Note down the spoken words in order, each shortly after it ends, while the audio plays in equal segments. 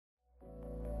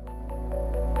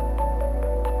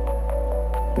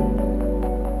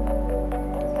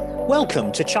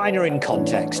Welcome to China in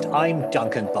Context. I'm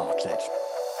Duncan Bartlett.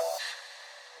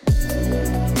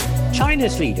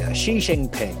 China's leader, Xi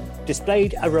Jinping,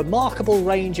 displayed a remarkable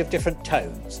range of different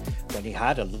tones when he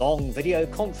had a long video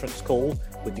conference call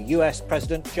with the US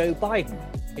President Joe Biden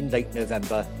in late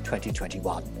November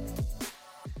 2021.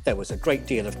 There was a great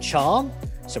deal of charm,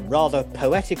 some rather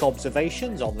poetic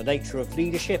observations on the nature of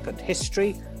leadership and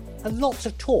history, and lots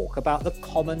of talk about the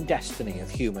common destiny of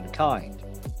humankind.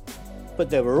 But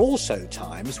there were also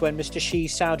times when Mr. Xi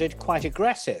sounded quite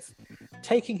aggressive,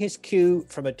 taking his cue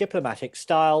from a diplomatic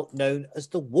style known as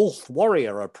the wolf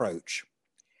warrior approach.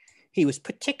 He was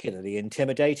particularly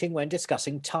intimidating when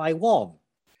discussing Taiwan.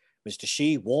 Mr.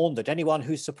 Xi warned that anyone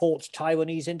who supports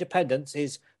Taiwanese independence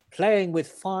is playing with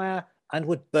fire and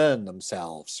would burn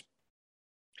themselves.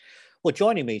 Well,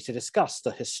 joining me to discuss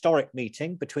the historic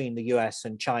meeting between the US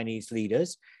and Chinese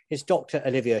leaders is Dr.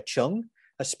 Olivia Chung,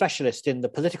 a specialist in the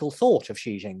political thought of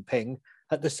Xi Jinping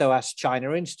at the SOAS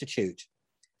China Institute.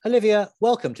 Olivia,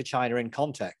 welcome to China in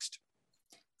Context.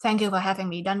 Thank you for having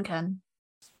me, Duncan.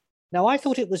 Now, I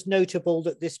thought it was notable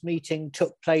that this meeting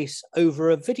took place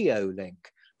over a video link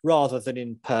rather than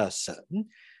in person.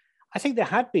 I think there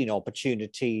had been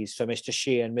opportunities for Mr.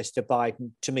 Xi and Mr.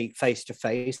 Biden to meet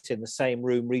face-to-face in the same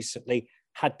room recently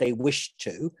had they wished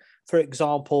to. For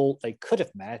example, they could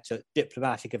have met at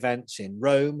diplomatic events in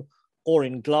Rome or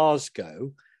in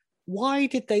Glasgow. Why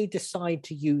did they decide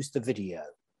to use the video?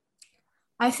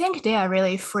 I think there are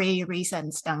really three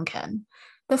reasons, Duncan.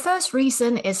 The first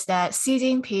reason is that Xi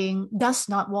Jinping does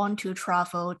not want to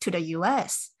travel to the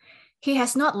US. He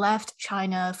has not left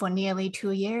China for nearly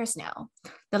 2 years now.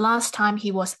 The last time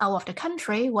he was out of the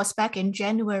country was back in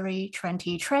January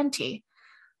 2020.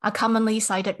 A commonly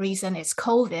cited reason is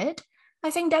COVID. I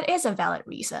think that is a valid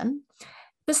reason.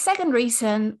 The second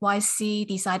reason why Xi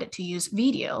decided to use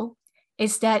video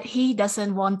is that he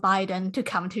doesn't want Biden to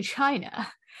come to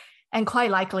China. And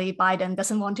quite likely, Biden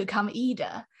doesn't want to come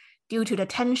either, due to the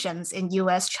tensions in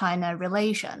US-China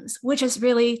relations, which is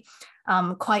really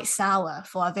quite sour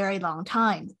for a very long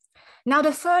time. Now,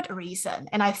 the third reason,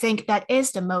 and I think that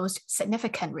is the most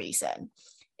significant reason,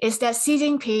 is that Xi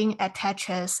Jinping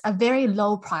attaches a very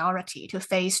low priority to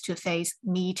face-to-face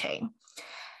meeting.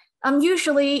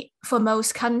 Usually, for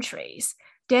most countries,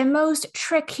 their most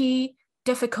tricky,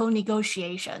 difficult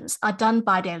negotiations are done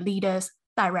by their leaders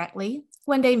directly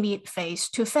when they meet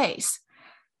face-to-face.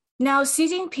 Now, Xi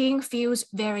Jinping feels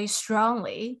very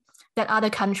strongly that other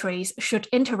countries should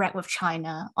interact with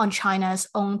China on China's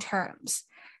own terms.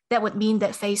 That would mean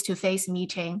that face-to-face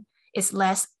meeting is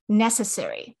less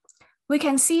necessary. We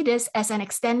can see this as an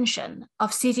extension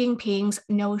of Xi Jinping's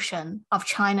notion of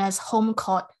China's home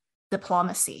court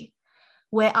diplomacy,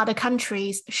 where other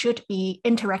countries should be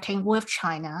interacting with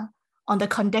China on the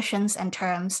conditions and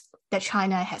terms that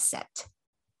China has set.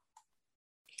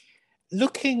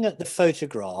 Looking at the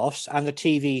photographs and the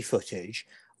TV footage,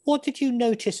 what did you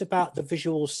notice about the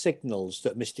visual signals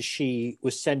that Mr. Xi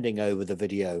was sending over the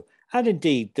video, and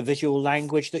indeed the visual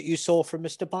language that you saw from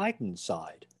Mr. Biden's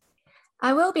side?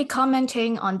 I will be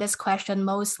commenting on this question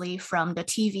mostly from the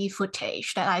TV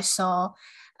footage that I saw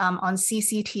on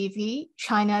CCTV,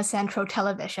 China Central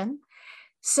Television.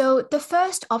 So the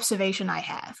first observation I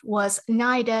have was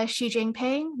neither Xi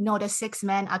Jinping nor the 6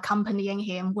 men accompanying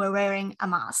him were wearing a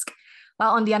mask.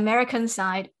 While on the American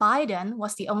side, Biden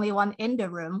was the only one in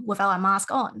the room without a mask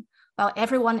on, while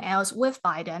everyone else with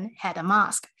Biden had a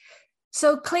mask.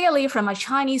 So clearly from a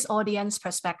Chinese audience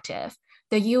perspective,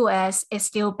 the US is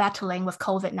still battling with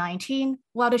COVID-19,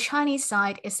 while the Chinese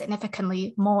side is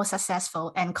significantly more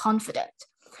successful and confident.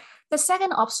 The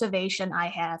second observation I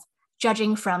have,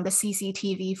 judging from the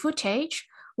CCTV footage,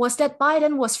 was that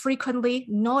Biden was frequently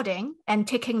nodding and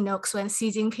taking notes when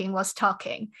Xi Jinping was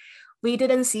talking. We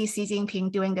didn't see Xi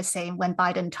Jinping doing the same when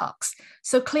Biden talks.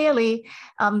 So clearly,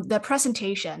 the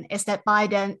presentation is that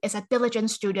Biden is a diligent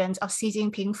student of Xi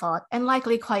Jinping thought and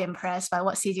likely quite impressed by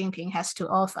what Xi Jinping has to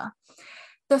offer.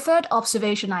 The third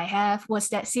observation I have was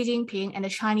that Xi Jinping and the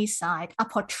Chinese side are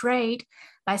portrayed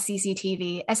by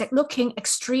CCTV as looking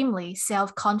extremely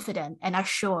self-confident and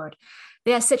assured.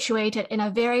 They are situated in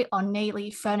a very ornately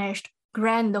furnished,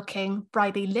 grand-looking,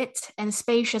 brightly lit and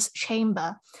spacious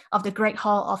chamber of the Great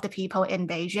Hall of the People in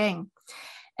Beijing.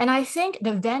 And I think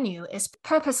the venue is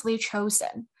purposely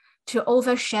chosen to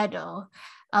overshadow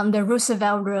the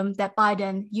Roosevelt Room that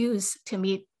Biden used to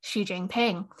meet Xi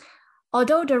Jinping.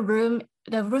 Although the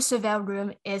Roosevelt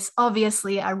Room is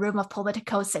obviously a room of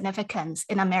political significance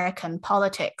in American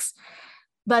politics,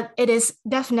 but it is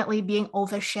definitely being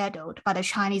overshadowed by the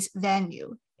Chinese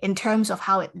venue in terms of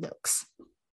how it looks.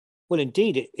 Well,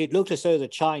 indeed, it looked as though the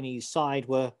Chinese side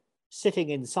were sitting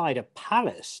inside a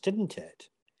palace, didn't it?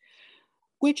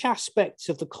 Which aspects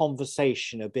of the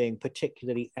conversation are being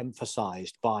particularly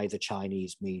emphasized by the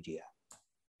Chinese media?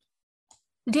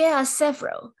 There are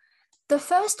several. The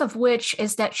first of which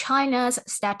is that China's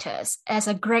status as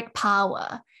a great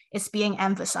power is being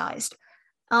emphasized.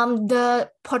 The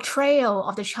portrayal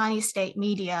of the Chinese state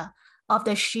media of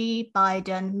the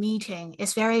Xi-Biden meeting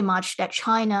is very much that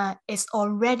China is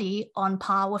already on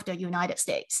par with the United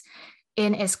States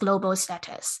in its global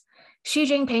status. Xi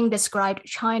Jinping described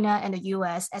China and the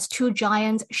US as two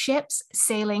giant ships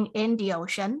sailing in the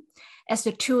ocean, as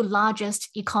the two largest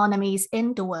economies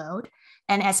in the world,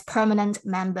 and as permanent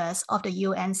members of the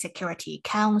UN Security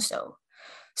Council.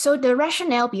 So the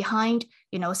rationale behind,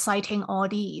 citing all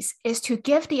these is to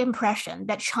give the impression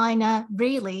that China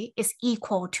really is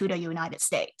equal to the United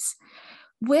States.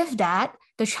 With that,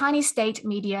 the Chinese state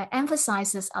media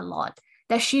emphasizes a lot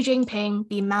that Xi Jinping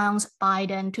demands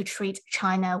Biden to treat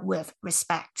China with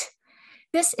respect.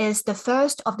 This is the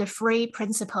first of the three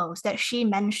principles that Xi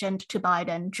mentioned to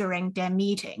Biden during their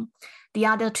meeting, the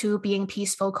other two being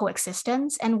peaceful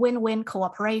coexistence and win-win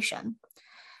cooperation.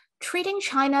 Treating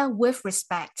China with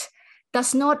respect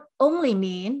does not only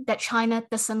mean that China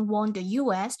doesn't want the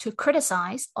US to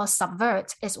criticize or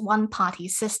subvert its one-party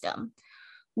system.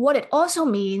 What it also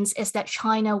means is that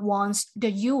China wants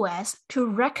the US to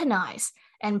recognize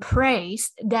and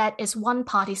praise that its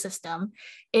one-party system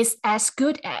is as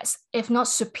good as, if not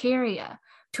superior,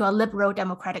 to a liberal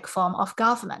democratic form of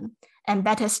government, and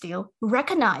better still,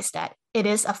 recognize that it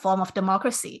is a form of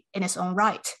democracy in its own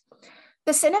right.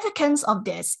 The significance of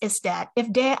this is that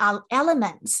if there are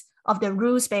elements of the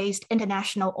rules-based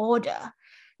international order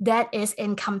that is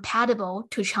incompatible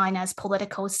to China's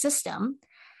political system,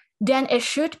 then it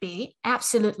should be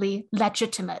absolutely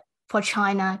legitimate for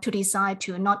China to decide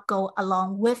to not go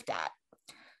along with that.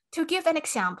 To give an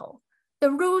example,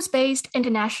 the rules-based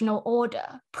international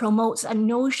order promotes a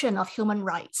notion of human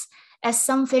rights as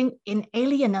something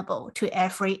inalienable to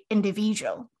every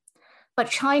individual. But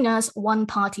China's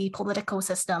one-party political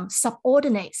system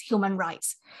subordinates human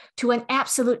rights to an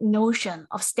absolute notion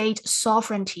of state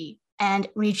sovereignty and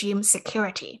regime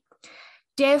security.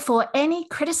 Therefore, any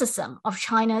criticism of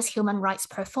China's human rights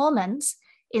performance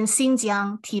in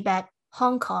Xinjiang, Tibet,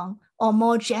 Hong Kong, or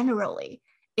more generally,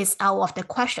 is out of the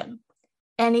question.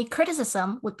 Any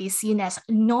criticism would be seen as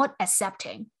not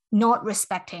accepting, not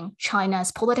respecting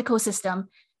China's political system,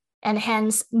 and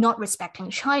hence not respecting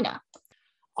China.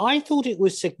 I thought it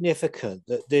was significant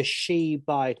that this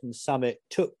Xi-Biden summit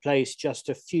took place just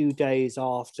a few days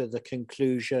after the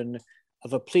conclusion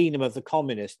of a plenum of the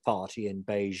Communist Party in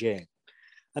Beijing.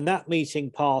 And that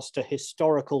meeting passed a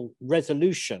historical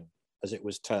resolution, as it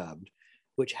was termed,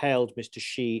 which hailed Mr.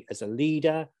 Xi as a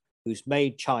leader who's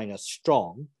made China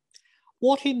strong.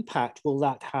 What impact will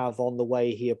that have on the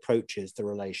way he approaches the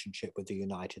relationship with the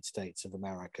United States of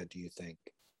America, do you think?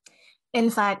 In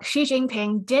fact, Xi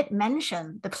Jinping did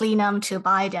mention the plenum to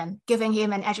Biden, giving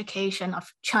him an education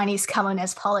of Chinese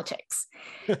communist politics.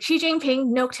 Xi Jinping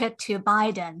noted to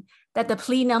Biden that the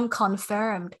plenum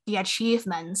confirmed the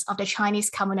achievements of the Chinese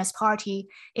Communist Party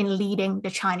in leading the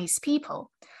Chinese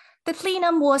people. The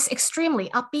plenum was extremely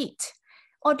upbeat.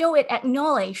 Although it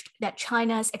acknowledged that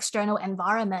China's external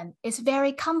environment is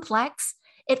very complex,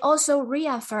 it also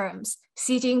reaffirms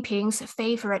Xi Jinping's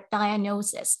favorite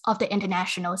diagnosis of the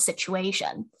international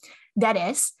situation. That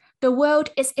is, the world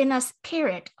is in a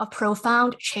period of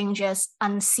profound changes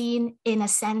unseen in a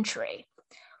century.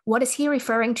 What is he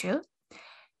referring to?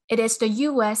 It is the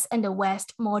US and the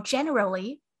West more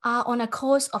generally are on a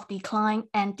course of decline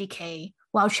and decay,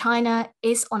 while China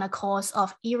is on a course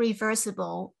of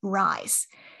irreversible rise.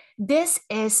 This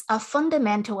is a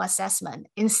fundamental assessment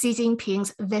in Xi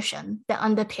Jinping's vision that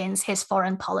underpins his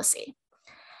foreign policy.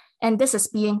 And this is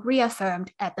being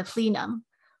reaffirmed at the plenum.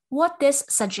 What this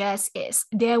suggests is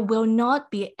there will not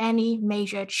be any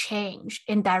major change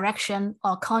in direction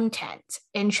or content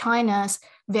in China's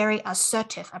very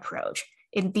assertive approach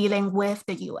in dealing with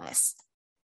the US.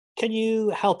 Can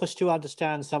you help us to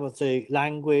understand some of the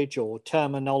language or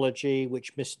terminology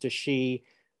which Mr. Xi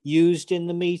used in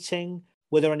the meeting?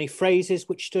 Were there any phrases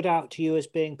which stood out to you as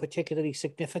being particularly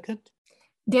significant?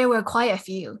 There were quite a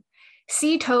few.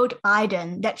 Xi told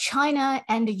Biden that China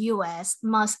and the US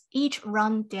must each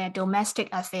run their domestic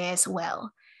affairs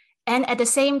well, and at the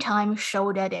same time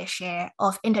shoulder their share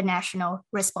of international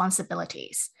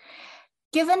responsibilities.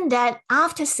 Given that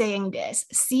after saying this,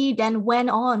 Xi then went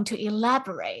on to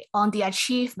elaborate on the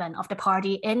achievement of the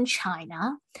party in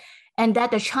China, and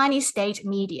that the Chinese state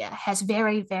media has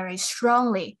very, very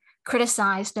strongly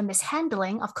criticized the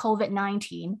mishandling of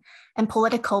COVID-19 and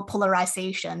political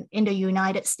polarization in the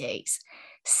United States,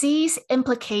 Xi's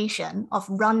implication of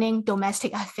running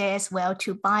domestic affairs well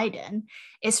to Biden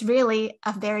is really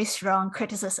a very strong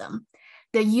criticism.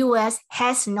 The US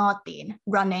has not been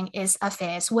running its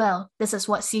affairs well. This is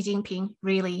what Xi Jinping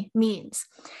really means.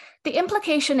 The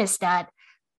implication is that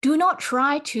do not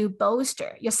try to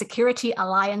bolster your security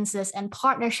alliances and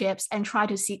partnerships and try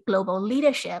to seek global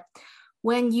leadership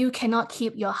when you cannot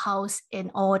keep your house in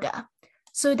order.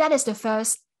 So that is the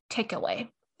first takeaway.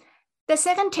 The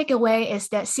second takeaway is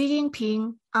that Xi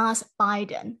Jinping asked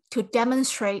Biden to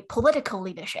demonstrate political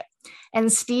leadership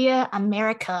and steer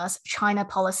America's China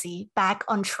policy back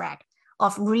on track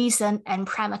of reason and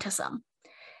pragmatism.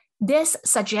 This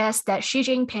suggests that Xi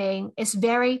Jinping is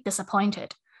very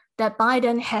disappointed that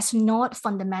Biden has not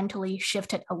fundamentally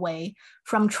shifted away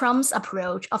from Trump's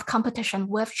approach of competition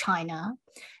with China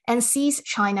and sees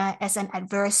China as an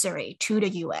adversary to the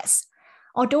US.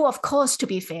 Although, of course, to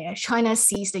be fair, China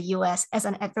sees the US as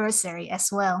an adversary as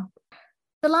well.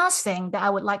 The last thing that I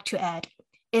would like to add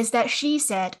is that Xi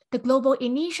said the global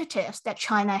initiatives that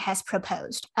China has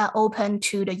proposed are open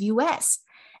to the US,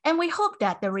 and we hope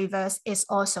that the reverse is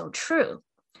also true.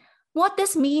 What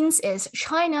this means is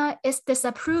China is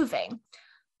disapproving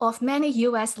of many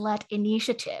US-led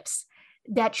initiatives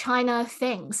that China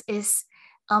thinks is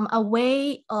a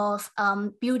way of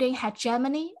building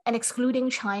hegemony and excluding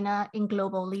China in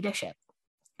global leadership.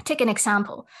 Take an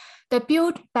example, the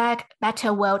Build Back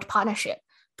Better World Partnership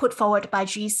put forward by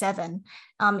G7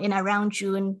 in around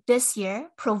June this year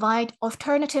provide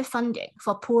alternative funding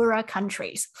for poorer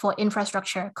countries for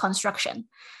infrastructure construction.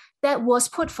 That was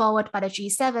put forward by the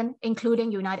G7,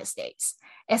 including United States,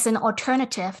 as an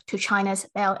alternative to China's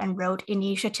Belt and Road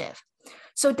Initiative.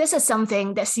 So this is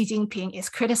something that Xi Jinping is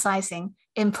criticizing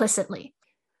implicitly.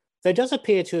 There does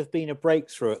appear to have been a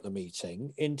breakthrough at the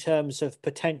meeting in terms of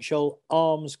potential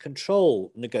arms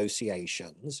control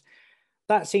negotiations.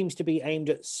 That seems to be aimed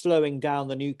at slowing down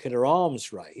the nuclear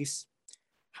arms race.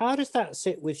 How does that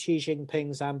sit with Xi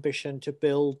Jinping's ambition to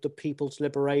build the People's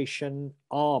Liberation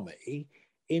Army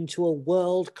into a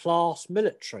world-class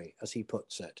military, as he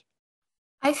puts it?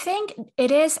 I think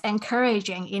it is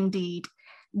encouraging indeed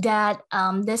that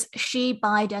this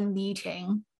Xi-Biden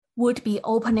meeting would be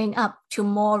opening up to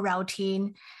more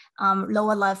routine,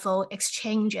 lower-level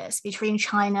exchanges between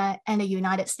China and the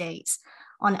United States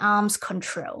on arms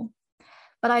control.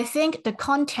 But I think the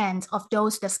content of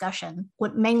those discussions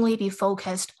would mainly be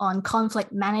focused on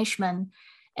conflict management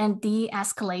and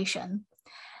de-escalation,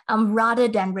 rather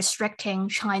than restricting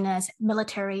China's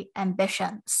military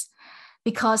ambitions.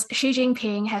 Because Xi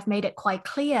Jinping have made it quite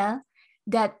clear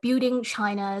that building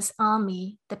China's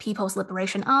army, the People's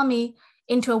Liberation Army,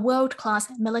 into a world-class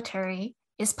military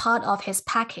is part of his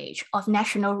package of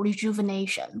national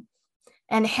rejuvenation.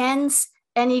 And hence,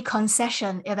 any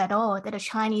concession, if at all, that the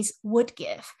Chinese would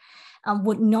give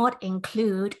would not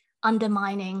include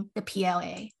undermining the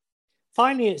PLA.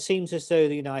 Finally, it seems as though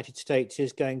the United States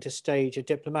is going to stage a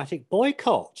diplomatic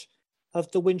boycott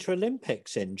of the Winter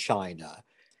Olympics in China.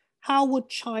 How would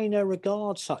China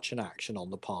regard such an action on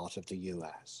the part of the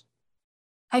US?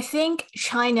 I think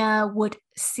China would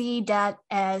see that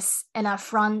as an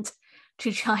affront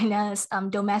to China's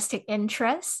domestic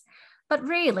interests. But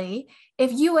really,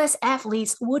 if US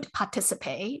athletes would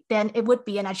participate, then it would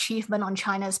be an achievement on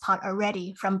China's part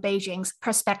already from Beijing's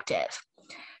perspective.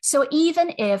 So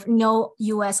even if no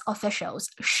US officials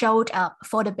showed up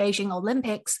for the Beijing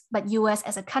Olympics, but US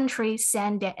as a country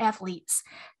sent their athletes,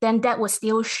 then that would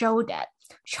still show that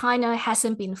China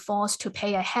hasn't been forced to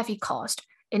pay a heavy cost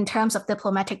in terms of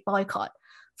diplomatic boycott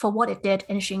for what it did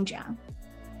in Xinjiang.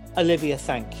 Olivia,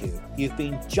 thank you. You've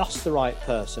been just the right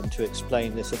person to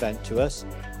explain this event to us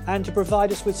and to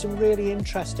provide us with some really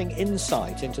interesting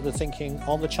insight into the thinking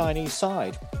on the Chinese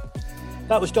side.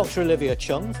 That was Dr. Olivia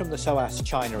Chung from the SOAS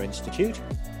China Institute.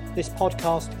 This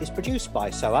podcast is produced by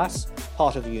SOAS,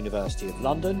 part of the University of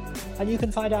London, and you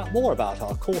can find out more about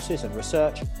our courses and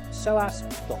research at soas.ac.uk.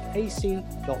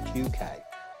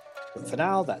 But for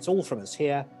now, that's all from us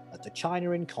here at the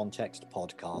China in Context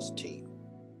podcast team.